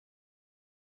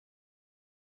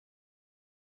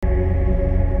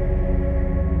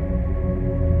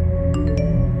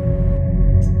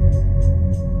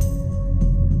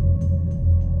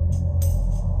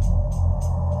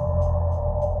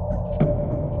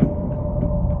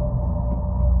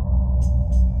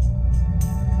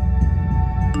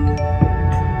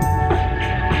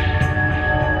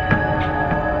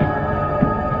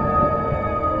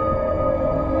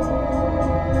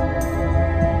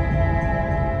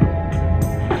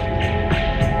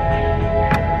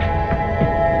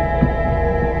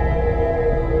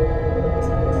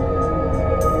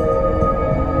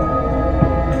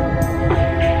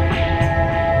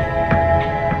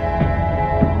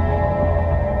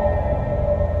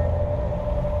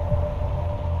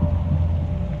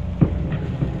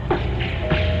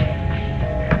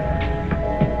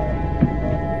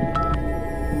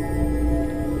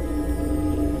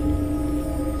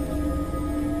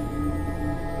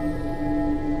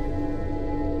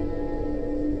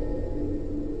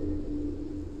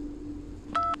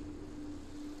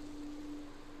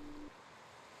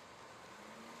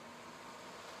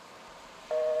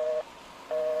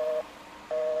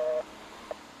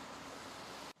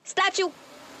Statue!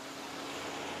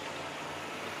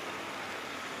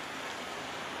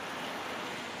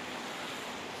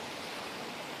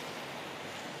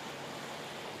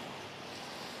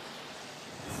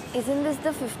 Isn't this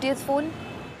the 50th phone?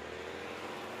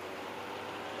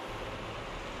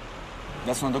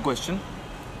 That's not the question.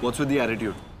 What's with the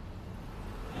attitude?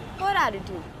 What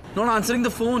attitude? Not answering the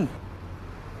phone.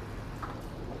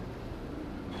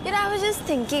 You know, I was just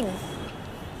thinking.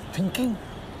 Thinking?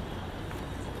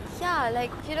 Yeah,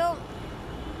 like,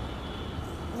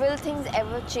 will things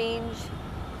ever change?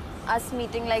 Us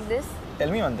meeting like this? Tell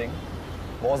me one thing.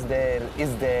 Was there,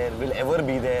 is there, will ever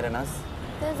be there in us?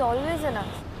 There's always an us.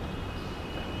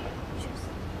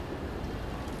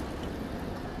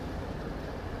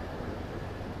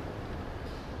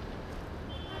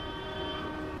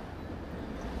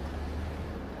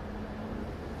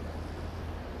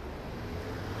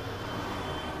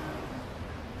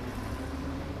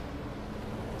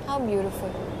 How beautiful.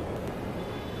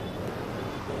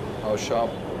 How sharp.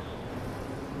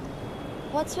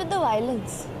 What's with the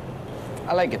violence?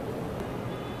 I like it.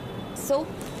 So,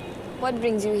 what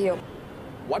brings you here?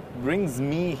 What brings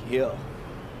me here?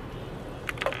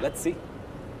 Let's see.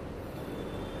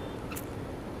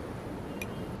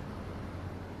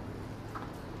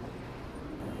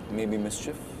 Maybe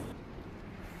mischief?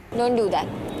 Don't do that.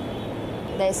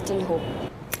 There's still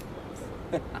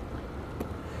hope.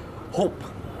 Hope.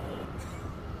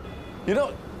 You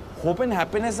know, hope and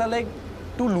happiness are like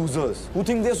two losers who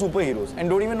think they're superheroes and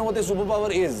don't even know what their superpower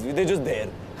is. They're just there.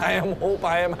 I am hope,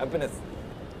 I am happiness.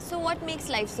 So what makes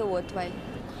life so worthwhile?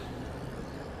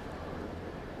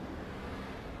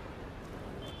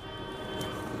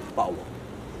 Power.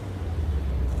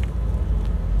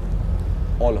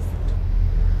 All of it.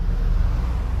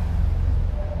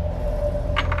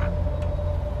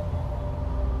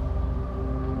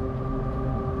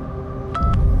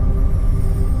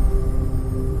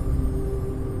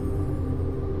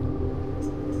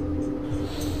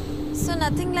 So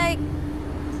nothing like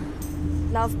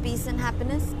love, peace and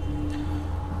happiness?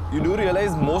 You do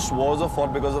realize most wars are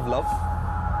fought because of love?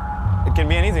 It can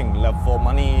be anything. Love for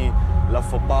money, love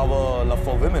for power, love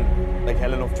for women, like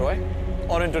Helen of Troy.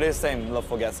 Or in today's time, love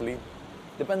for gasoline.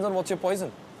 Depends on what's your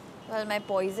poison. Well, my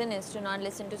poison is to not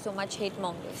listen to so much hate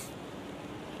mongers.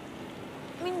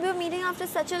 I mean, we're meeting after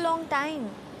such a long time.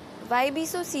 Why be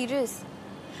so serious?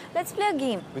 Let's play a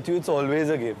game. With you, it's always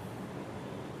a game.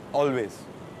 Always.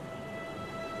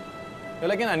 You're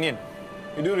like an onion.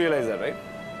 You do realize that, right?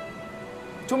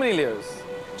 Too many layers.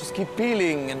 Just keep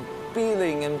peeling and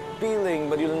peeling and peeling,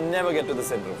 but you'll never get to the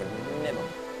center of it. Never.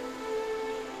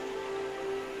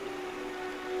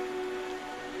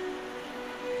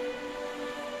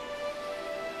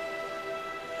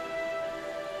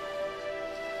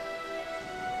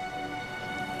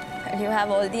 And you have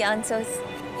all the answers.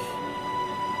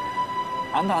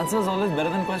 And the answer is always better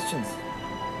than questions.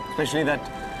 Especially that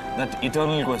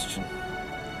eternal question.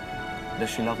 Does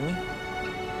she love me?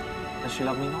 Does she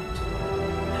love me not?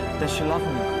 Does she love me?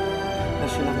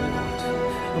 Does she love me not?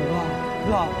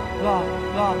 Blah, blah, blah,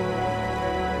 blah.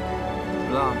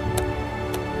 Blah.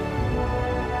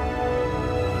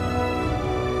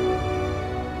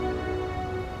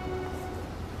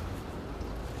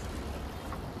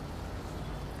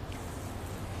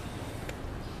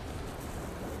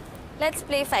 Let's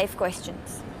play 5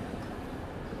 questions.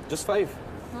 Just 5.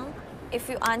 Huh? If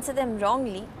you answer them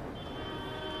wrongly,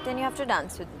 then you have to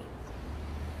dance with me.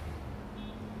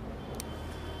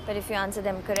 But if you answer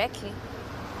them correctly,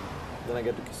 Then I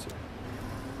get to kiss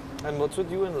you. And what's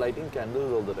with you and lighting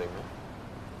candles all the time,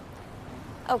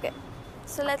 eh? okay.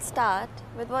 So let's start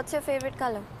with what's your favorite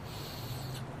color?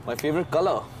 My favorite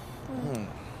color?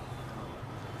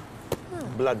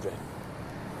 Blood red.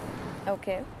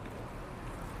 Okay.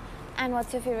 And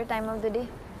what's your favorite time of the day?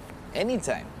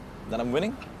 Anytime that I'm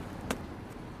winning.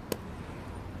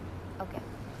 Okay.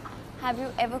 Have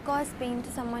you ever caused pain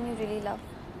to someone you really love?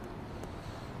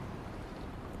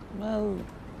 Well,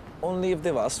 only if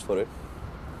they've asked for it.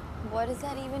 What does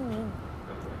that even mean?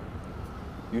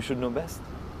 You should know best.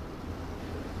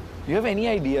 Do you have any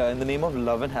idea, in the name of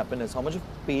love and happiness, how much of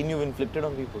pain you've inflicted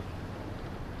on people?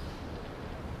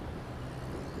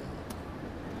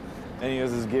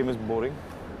 Anyways, this game is boring.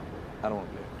 I don't want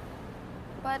to play it.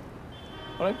 But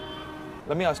Alright,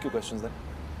 let me ask you questions then.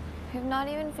 we've not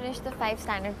even finished the 5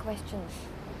 standard questions.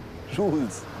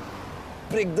 Rules.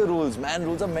 Break the rules, man.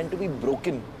 Rules are meant to be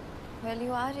broken. Well,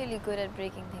 you are really good at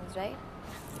breaking things, right?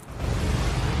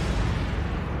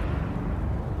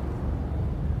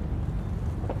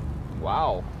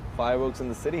 Wow, fireworks in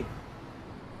the city.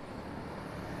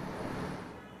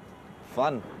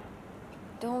 Fun.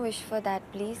 Don't wish for that,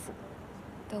 please.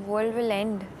 The world will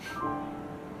end.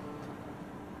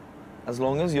 As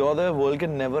long as you're there, world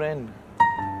can never end.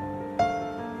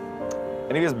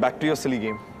 Anyways, back to your silly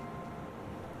game.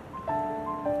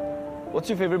 What's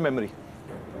your favorite memory?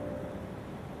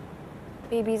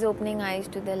 Babies opening eyes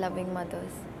to their loving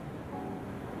mothers.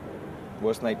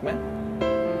 Worst nightmare?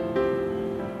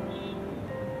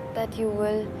 That you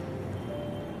will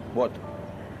What?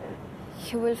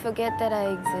 forget that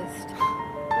I exist.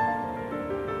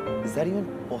 Is that even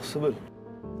possible?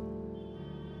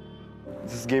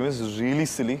 This game is really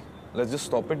silly. Let's just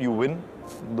stop it. You win.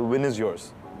 The win is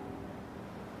yours.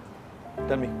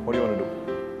 Tell me, what do you want to do?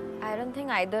 I don't think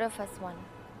either of us won.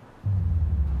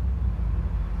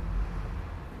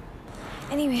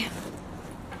 Anyway,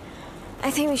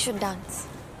 I think we should dance.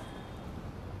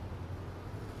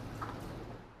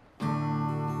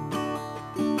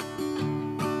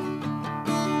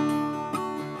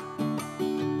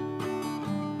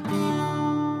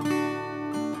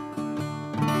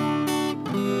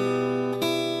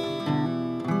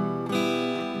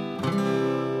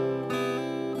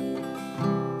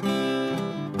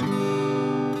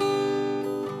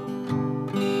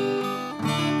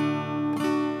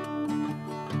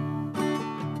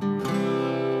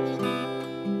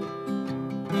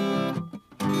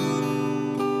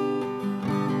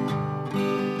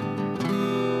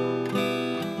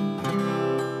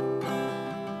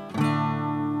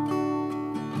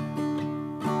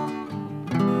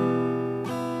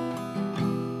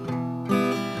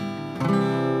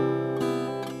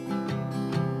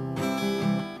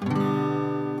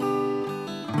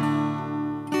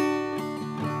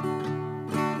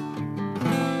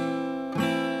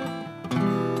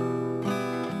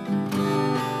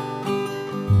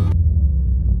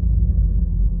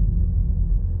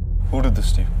 Who did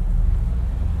this to you?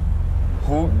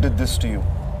 Who did this to you?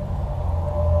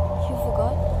 You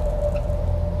forgot?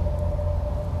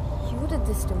 You did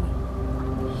this to me.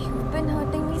 You've been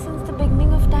hurting me since the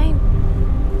beginning of time.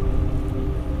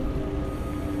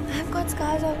 I've got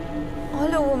scars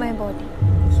all over my body.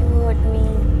 You hurt me,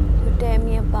 you tear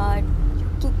me apart, you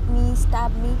kick me,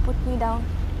 stab me, put me down.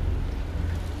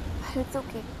 But it's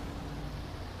okay.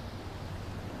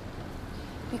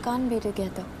 We can't be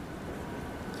together,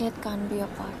 yet can't be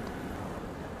apart.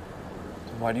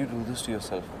 Why do you do this to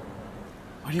yourself?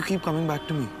 Why do you keep coming back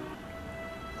to me?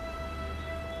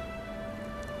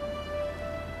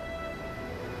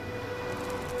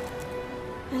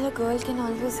 Well, a girl can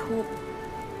always hope.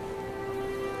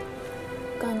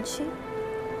 Can't she?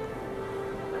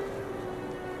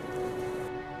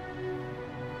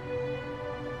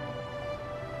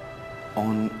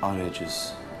 On our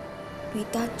edges. We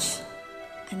touch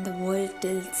and the world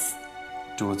tilts.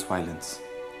 Towards violence.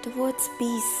 Towards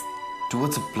peace.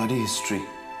 Towards a bloody history.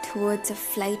 Towards a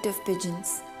flight of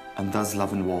pigeons. And thus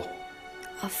love and war.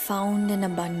 Are found in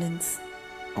abundance.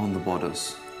 On the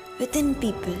borders. Within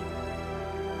people.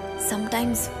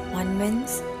 Sometimes one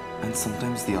wins. And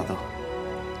sometimes the other.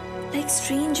 Like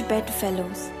strange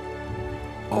bedfellows.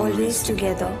 Always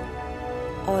together.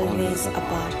 Always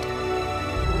apart.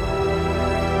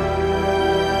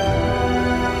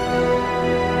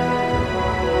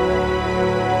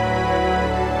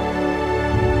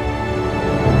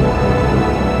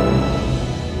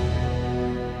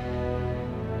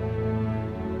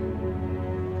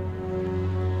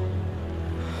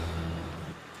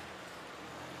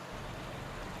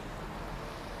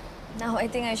 Now I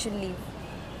think I should leave.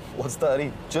 What's the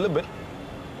hurry? Chill a bit.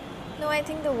 No, I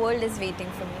think the world is waiting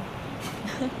for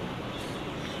me.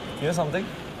 You know something?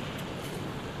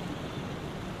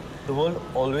 The world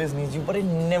always needs you, but it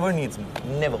never needs me.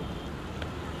 Never.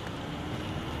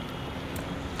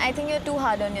 I think you're too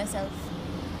hard on yourself.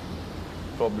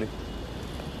 Probably.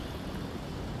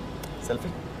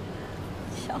 Selfie?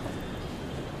 Sure.